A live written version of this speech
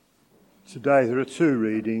Today there are two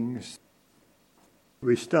readings.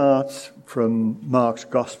 We start from Mark's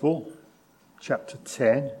Gospel, chapter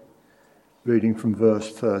 10, reading from verse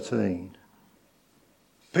 13.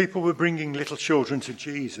 People were bringing little children to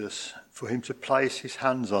Jesus for him to place his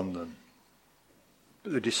hands on them,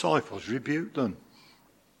 but the disciples rebuked them.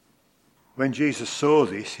 When Jesus saw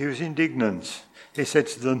this, he was indignant. He said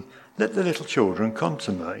to them, "Let the little children come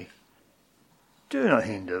to me. Do not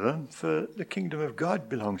hinder them, for the kingdom of God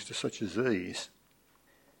belongs to such as these.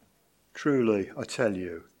 Truly, I tell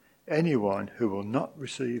you, anyone who will not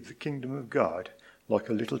receive the kingdom of God like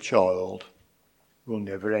a little child will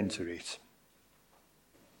never enter it."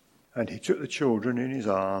 And he took the children in his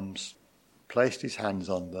arms, placed his hands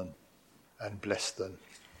on them, and blessed them.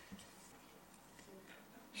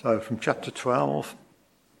 So from chapter 12,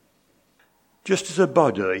 just as a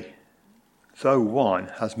body, though one,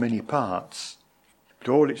 has many parts, but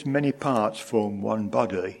all its many parts form one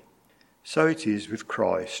body, so it is with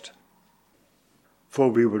Christ. For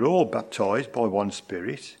we were all baptized by one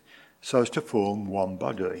Spirit, so as to form one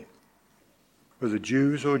body, whether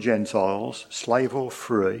Jews or Gentiles, slave or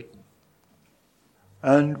free,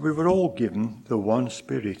 and we were all given the one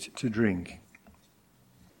Spirit to drink.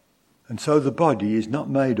 And so the body is not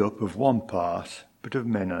made up of one part, but of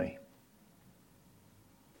many.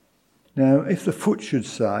 Now, if the foot should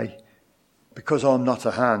say, "Because I'm not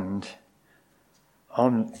a hand,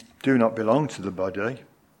 I do not belong to the body,"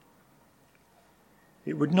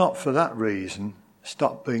 it would not for that reason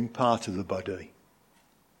stop being part of the body.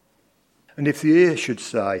 And if the ear should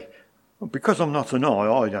say, "Because I'm not an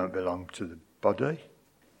eye, I don't belong to the body,"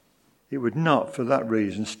 it would not for that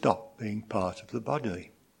reason stop being part of the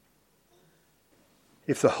body.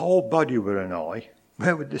 If the whole body were an eye,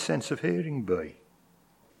 where would the sense of hearing be?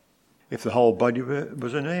 If the whole body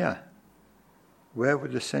was an ear, where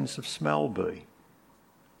would the sense of smell be?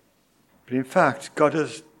 But in fact, God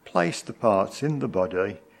has placed the parts in the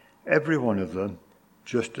body, every one of them,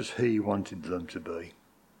 just as he wanted them to be.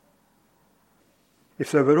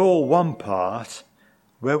 If they were all one part,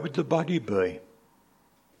 where would the body be?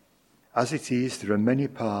 As it is, there are many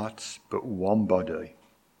parts, but one body.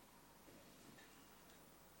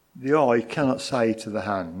 The eye cannot say to the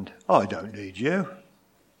hand, "I don't need you."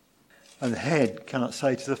 And the head cannot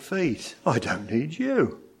say to the feet, "I don't need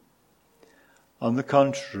you." On the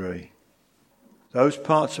contrary, those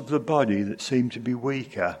parts of the body that seem to be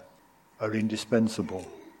weaker are indispensable.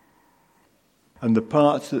 And the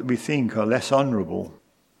parts that we think are less honourable,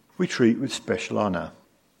 we treat with special honour.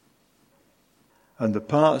 And the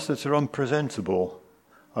parts that are unpresentable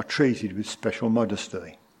are treated with special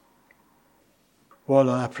modesty,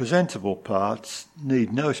 while our presentable parts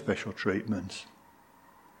need no special treatment.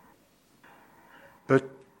 But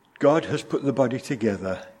God has put the body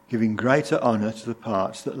together, giving greater honour to the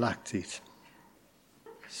parts that lacked it,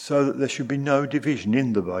 so that there should be no division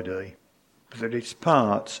in the body, but that its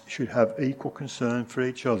parts should have equal concern for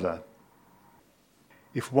each other.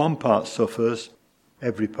 If one part suffers,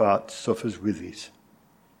 every part suffers with it.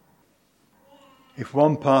 If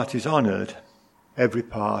one part is honoured, every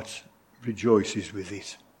part rejoices with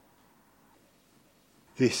it.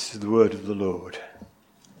 This is the word of the Lord.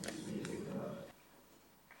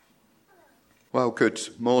 Well, good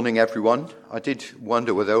morning, everyone. I did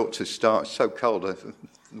wonder whether I ought to start. It's so cold. I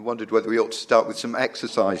wondered whether we ought to start with some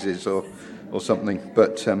exercises or something.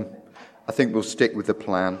 But I think we'll stick with the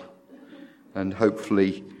plan, and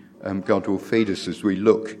hopefully God will feed us as we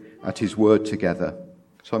look at his word together.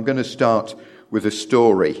 So I'm going to start with a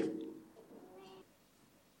story.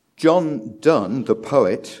 John Donne, the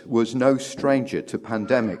poet, was no stranger to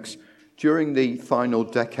pandemics. During the final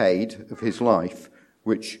decade of his life,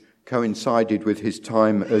 which coincided with his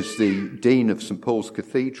time as the Dean of St. Paul's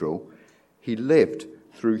Cathedral, he lived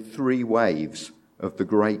through 3 waves of the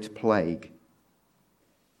Great Plague.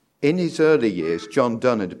 In his early years, John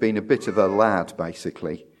Donne had been a bit of a lad,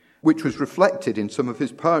 basically, which was reflected in some of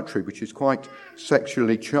his poetry, which is quite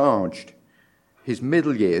sexually charged. His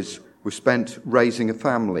middle years were spent raising a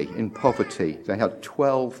family in poverty. They had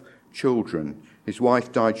 12 children. His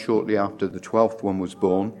wife died shortly after the 12th one was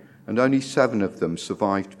born, and only 7 of them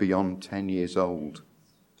survived beyond 10 years old.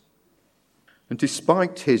 And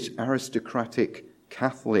despite his aristocratic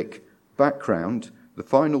Catholic background, the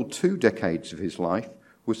final 2 decades of his life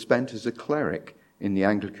were spent as a cleric in the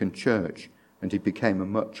Anglican Church, and he became a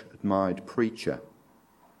much admired preacher.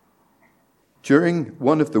 During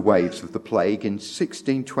one of the waves of the plague in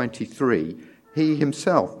 1623, he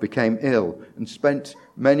himself became ill and spent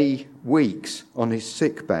many weeks on his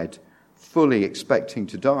sickbed, fully expecting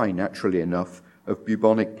to die, naturally enough, of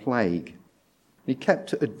bubonic plague. He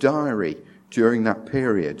kept a diary during that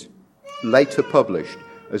period, later published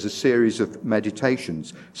as a series of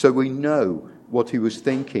meditations. So we know what he was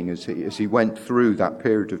thinking as he went through that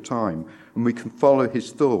period of time. And we can follow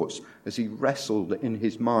his thoughts as he wrestled in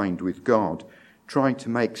his mind with God, trying to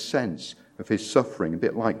make sense of his suffering, a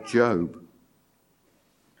bit like Job.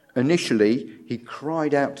 Initially, he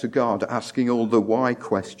cried out to God, asking all the why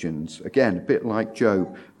questions, again, a bit like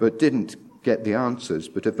Job, but didn't get the answers.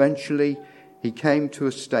 But eventually, he came to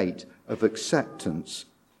a state of acceptance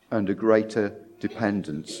and a greater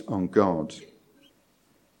dependence on God.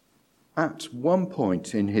 At one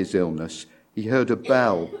point in his illness, he heard a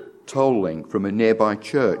bell tolling from a nearby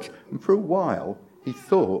church, and for a while he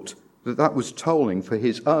thought that was tolling for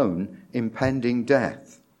his own impending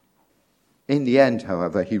death. In the end,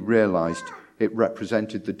 however, he realized it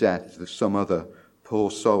represented the death of some other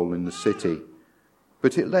poor soul in the city.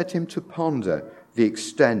 But it led him to ponder the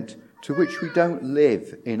extent to which we don't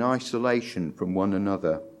live in isolation from one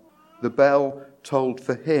another. The bell tolled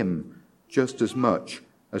for him just as much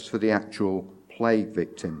as for the actual plague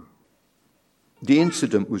victim. The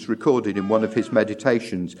incident was recorded in one of his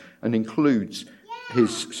meditations and includes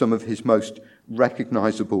some of his most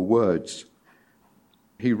recognizable words.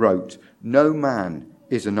 He wrote, "No man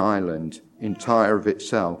is an island entire of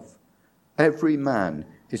itself. Every man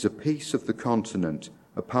is a piece of the continent,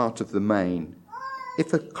 a part of the main.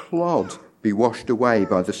 If a clod be washed away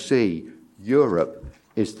by the sea, Europe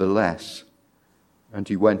is the less." And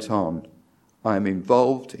he went on, "I am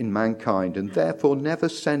involved in mankind and therefore never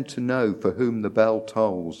sent to know for whom the bell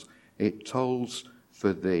tolls. It tolls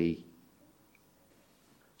for thee."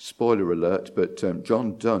 Spoiler alert, but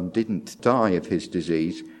John Donne didn't die of his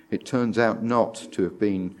disease. It turns out not to have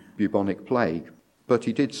been bubonic plague, but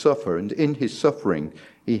he did suffer, and in his suffering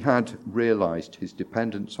he had realized his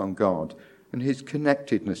dependence on God and his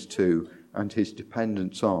connectedness to and his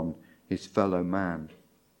dependence on his fellow man.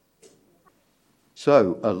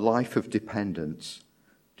 So, a life of dependence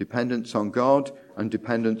on God and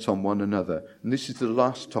dependence on one another. And this is the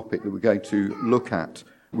last topic that we're going to look at,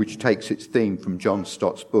 which takes its theme from John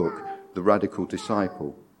Stott's book, The Radical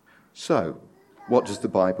Disciple. So, what does the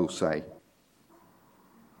Bible say?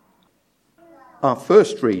 Our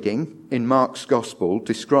first reading in Mark's Gospel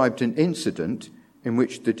described an incident in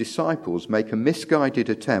which the disciples make a misguided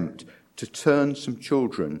attempt to turn some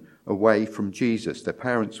children away from Jesus. Their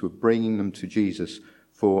parents were bringing them to Jesus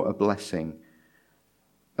for a blessing.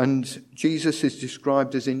 And Jesus is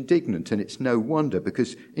described as indignant, and it's no wonder,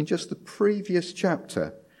 because in just the previous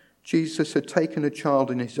chapter, Jesus had taken a child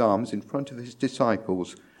in his arms in front of his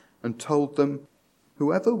disciples and told them,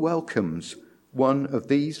 "Whoever welcomes one of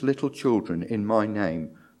these little children in my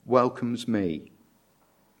name welcomes me."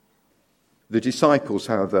 The disciples,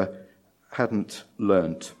 however, hadn't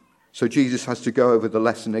learnt. So Jesus has to go over the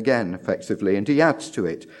lesson again, effectively, and he adds to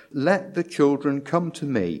it, "Let the children come to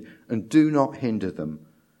me and do not hinder them,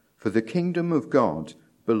 for the kingdom of God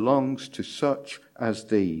belongs to such as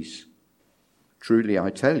these. Truly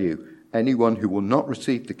I tell you, anyone who will not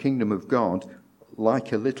receive the kingdom of God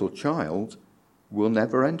like a little child will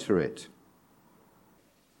never enter it."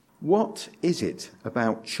 What is it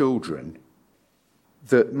about children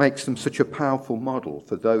that makes them such a powerful model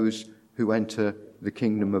for those who enter the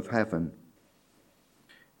kingdom of heaven?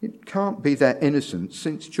 It can't be their innocence,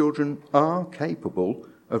 since children are capable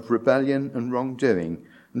of rebellion and wrongdoing.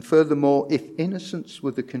 And furthermore, if innocence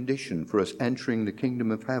were the condition for us entering the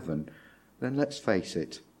kingdom of heaven, then let's face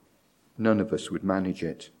it, none of us would manage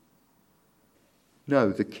it.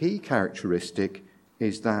 No, the key characteristic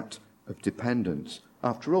is that of dependence.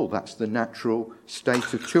 After all, that's the natural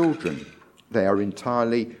state of children. They are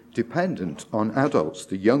entirely dependent on adults.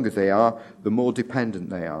 The younger they are, the more dependent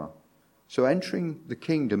they are. So entering the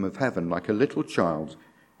kingdom of heaven like a little child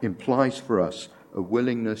implies for us a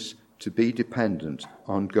willingness to be dependent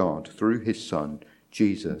on God through his Son,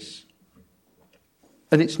 Jesus.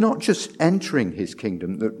 And it's not just entering his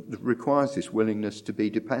kingdom that requires this willingness to be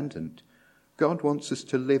dependent. God wants us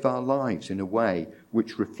to live our lives in a way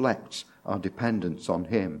which reflects our dependence on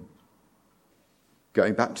him.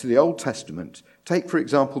 Going back to the Old Testament, take, for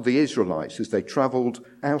example, the Israelites as they travelled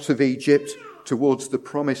out of Egypt towards the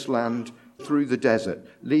promised land through the desert,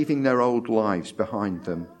 leaving their old lives behind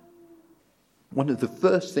them. One of the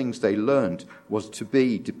first things they learned was to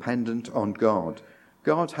be dependent on God.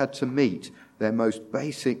 God had to meet their most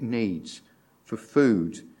basic needs. For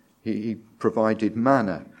food, he provided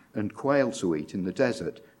manna and quail to eat in the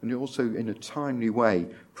desert, and he also, in a timely way,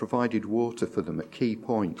 provided water for them at key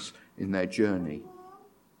points in their journey.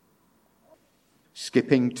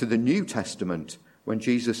 Skipping to the New Testament, when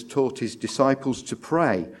Jesus taught his disciples to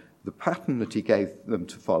pray, the pattern that he gave them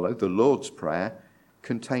to follow, the Lord's Prayer,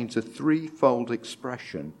 contains a threefold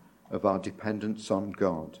expression of our dependence on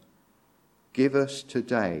God. Give us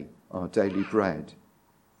today our daily bread.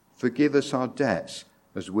 Forgive us our debts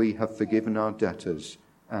as we have forgiven our debtors.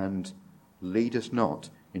 And lead us not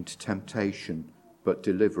into temptation, but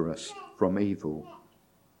deliver us from evil.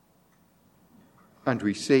 And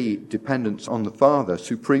we see dependence on the Father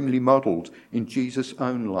supremely modelled in Jesus'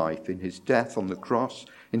 own life, in his death on the cross,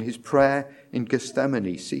 in his prayer in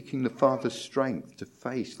Gethsemane, seeking the Father's strength to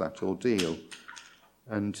face that ordeal,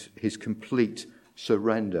 and his complete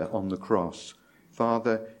surrender on the cross.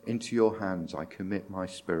 Father, into your hands I commit my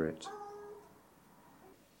spirit.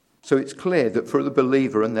 So it's clear that for the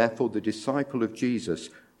believer, and therefore the disciple of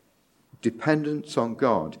Jesus, dependence on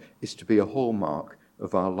God is to be a hallmark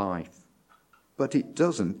of our life. But it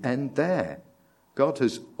doesn't end there. God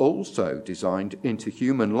has also designed into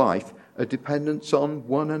human life a dependence on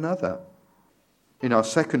one another. In our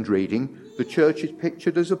second reading, the church is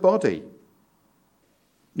pictured as a body.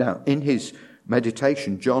 Now, in his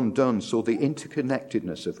meditation, John Donne saw the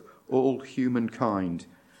interconnectedness of all humankind.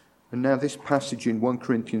 And now this passage in 1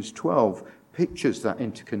 Corinthians 12 pictures that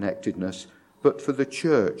interconnectedness, but for the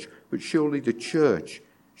church. But surely the church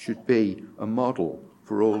should be a model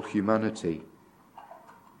for all humanity.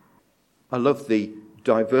 I love the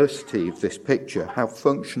diversity of this picture, how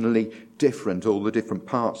functionally different all the different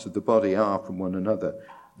parts of the body are from one another.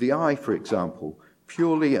 The eye, for example,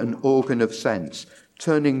 purely an organ of sense,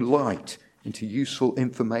 turning light into useful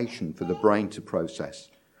information for the brain to process.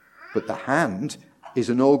 But the hand is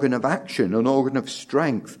an organ of action, an organ of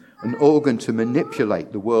strength, an organ to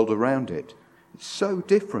manipulate the world around it. It's so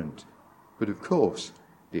different. But of course,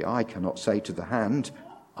 the eye cannot say to the hand,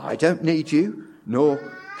 I don't need you, nor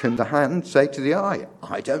can the hand say to the eye,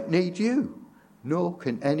 I don't need you. Nor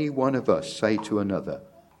can any one of us say to another,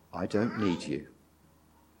 I don't need you.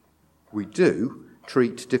 We do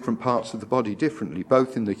treat different parts of the body differently,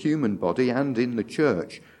 both in the human body and in the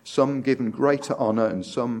church, some given greater honour and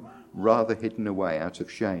some rather hidden away out of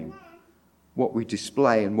shame. What we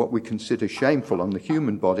display and what we consider shameful on the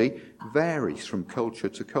human body varies from culture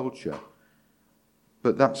to culture.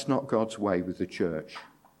 But that's not God's way with the church.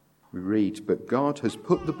 We read, but God has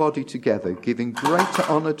put the body together, giving greater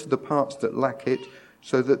honour to the parts that lack it,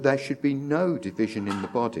 so that there should be no division in the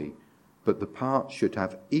body, but the parts should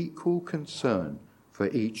have equal concern for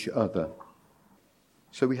each other.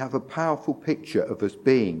 So we have a powerful picture of us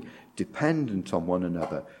being dependent on one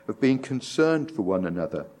another, of being concerned for one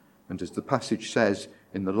another, and as the passage says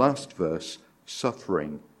in the last verse,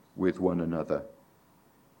 suffering with one another.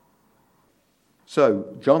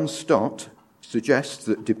 So John Stott suggests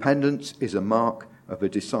that dependence is a mark of a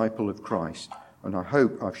disciple of Christ, and I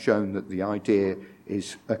hope I've shown that the idea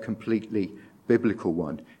is a completely biblical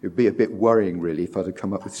one. It would be a bit worrying, really, if I'd have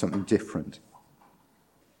come up with something different.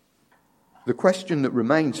 The question that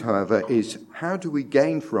remains, however, is how do we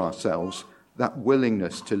gain for ourselves that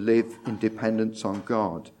willingness to live in dependence on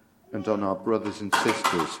God and on our brothers and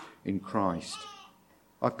sisters in Christ?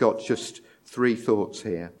 I've got just 3 thoughts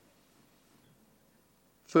here.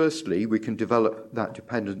 Firstly, we can develop that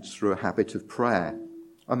dependence through a habit of prayer.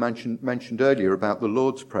 I mentioned earlier about the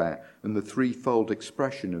Lord's Prayer and the threefold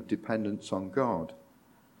expression of dependence on God.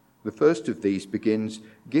 The first of these begins,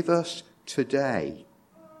 give us today.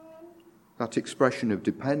 That expression of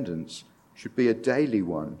dependence should be a daily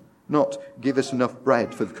one, not give us enough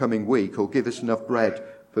bread for the coming week or give us enough bread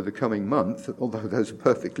for the coming month, although those are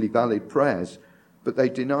perfectly valid prayers, but they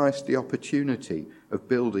deny us the opportunity of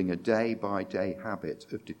building a day-by-day habit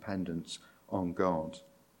of dependence on God.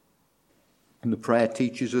 And the prayer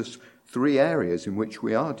teaches us 3 areas in which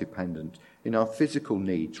we are dependent: in our physical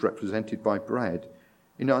needs, represented by bread,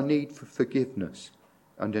 in our need for forgiveness,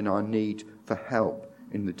 and in our need for help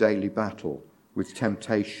in the daily battle with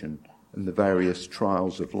temptation and the various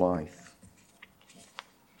trials of life.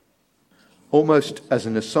 Almost as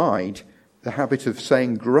an aside, the habit of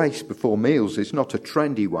saying grace before meals is not a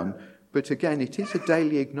trendy one, but again, it is a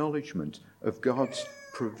daily acknowledgement of God's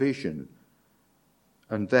provision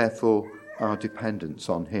and therefore our dependence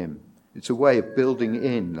on him. It's a way of building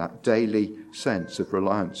in that daily sense of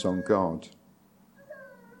reliance on God.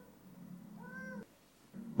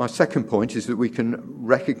 My second point is that we can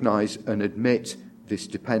recognise and admit this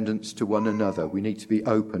dependence to one another. We need to be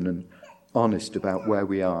open and honest about where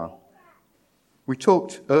we are. We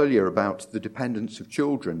talked earlier about the dependence of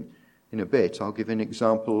children. In a bit, I'll give an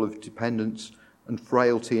example of dependence and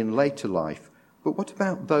frailty in later life. But what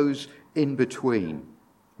about those in between,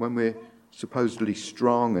 when we're supposedly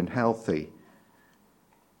strong and healthy?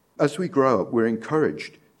 As we grow up, we're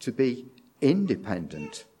encouraged to be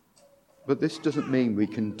independent. But this doesn't mean we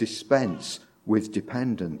can dispense with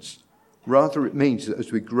dependence. Rather, it means that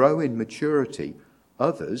as we grow in maturity,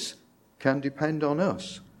 others can depend on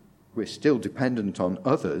us. We're still dependent on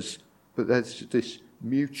others, but there's this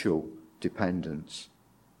mutual dependence.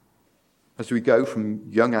 As we go from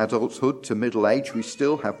young adulthood to middle age, we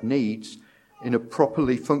still have needs. In a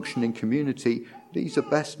properly functioning community, these are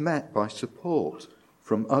best met by support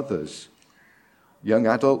from others. Young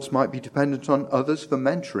adults might be dependent on others for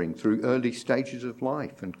mentoring through early stages of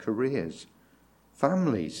life and careers.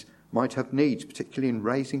 Families might have needs, particularly in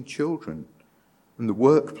raising children. And the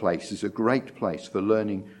workplace is a great place for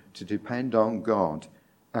learning to depend on God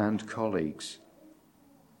and colleagues.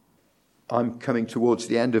 I'm coming towards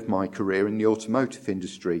the end of my career in the automotive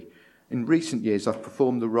industry. In recent years, I've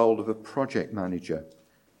performed the role of a project manager.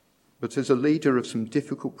 But as a leader of some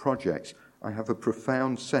difficult projects, I have a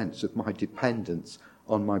profound sense of my dependence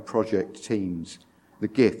on my project teams, the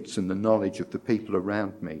gifts and the knowledge of the people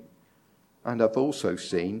around me. And I've also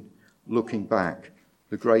seen, looking back,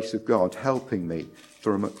 the grace of God helping me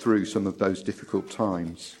through some of those difficult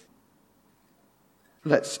times.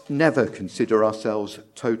 Let's never consider ourselves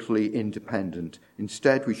totally independent.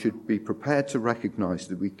 Instead, we should be prepared to recognize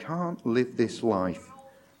that we can't live this life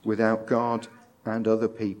without God and other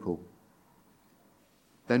people.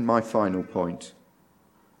 Then my final point.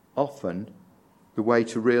 Often, the way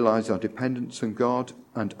to realize our dependence on God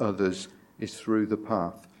and others is through the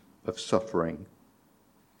path of suffering.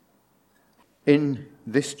 In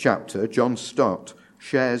this chapter, John Stott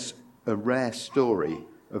shares a rare story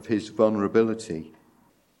of his vulnerability.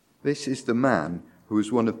 This is the man who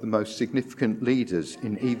was one of the most significant leaders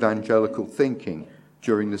in evangelical thinking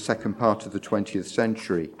during the second part of the 20th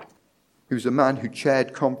century. He was a man who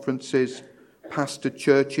chaired conferences, pastored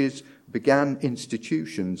churches, began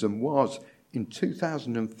institutions, and was, in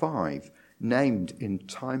 2005, named in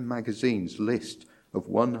Time magazine's list of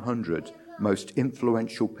 100 most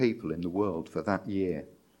influential people in the world for that year.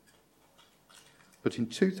 But in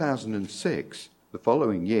 2006, the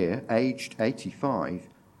following year, aged 85,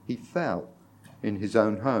 he fell in his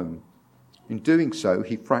own home. In doing so,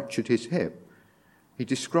 he fractured his hip. He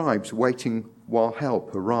describes waiting while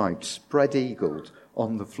help arrived, spread-eagled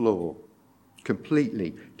on the floor,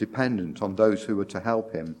 completely dependent on those who were to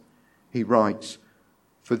help him. He writes,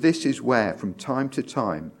 "For this is where, from time to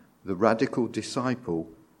time, the radical disciple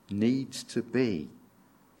needs to be."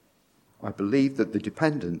 I believe that the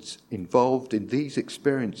dependence involved in these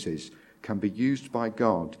experiences can be used by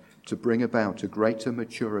God to bring about a greater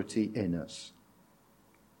maturity in us.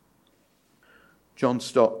 John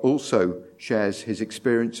Stott also shares his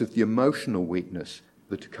experience of the emotional weakness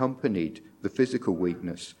that accompanied the physical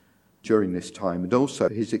weakness during this time, and also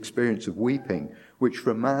his experience of weeping, which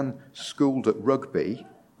for a man schooled at rugby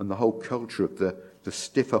and the whole culture of the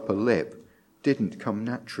stiff upper lip didn't come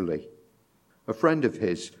naturally. A friend of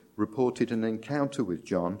his reported an encounter with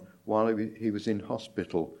John while he was in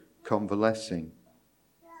hospital convalescing.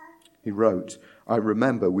 He wrote, "I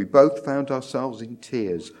remember we both found ourselves in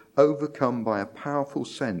tears, overcome by a powerful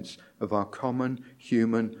sense of our common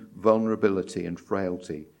human vulnerability and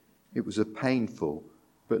frailty. It was a painful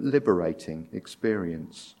but liberating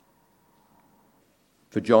experience."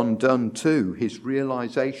 For John Donne, too, his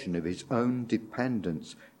realization of his own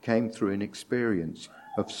dependence came through an experience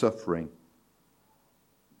of suffering.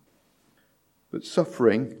 But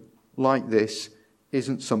suffering, like this,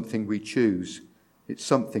 isn't something we choose. It's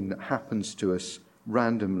something that happens to us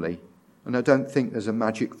randomly, and I don't think there's a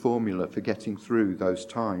magic formula for getting through those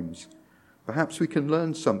times. Perhaps we can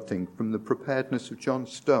learn something from the preparedness of John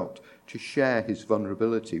Stott to share his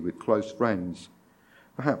vulnerability with close friends.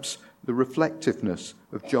 Perhaps the reflectiveness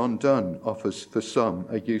of John Donne offers for some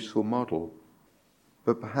a useful model.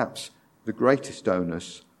 But perhaps the greatest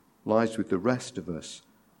onus lies with the rest of us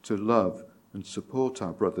to love and support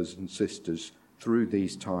our brothers and sisters through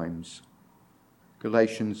these times.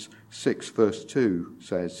 Galatians 6 verse 2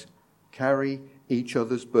 says, "Carry each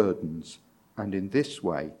other's burdens, and in this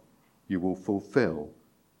way you will fulfill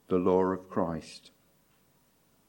the law of Christ."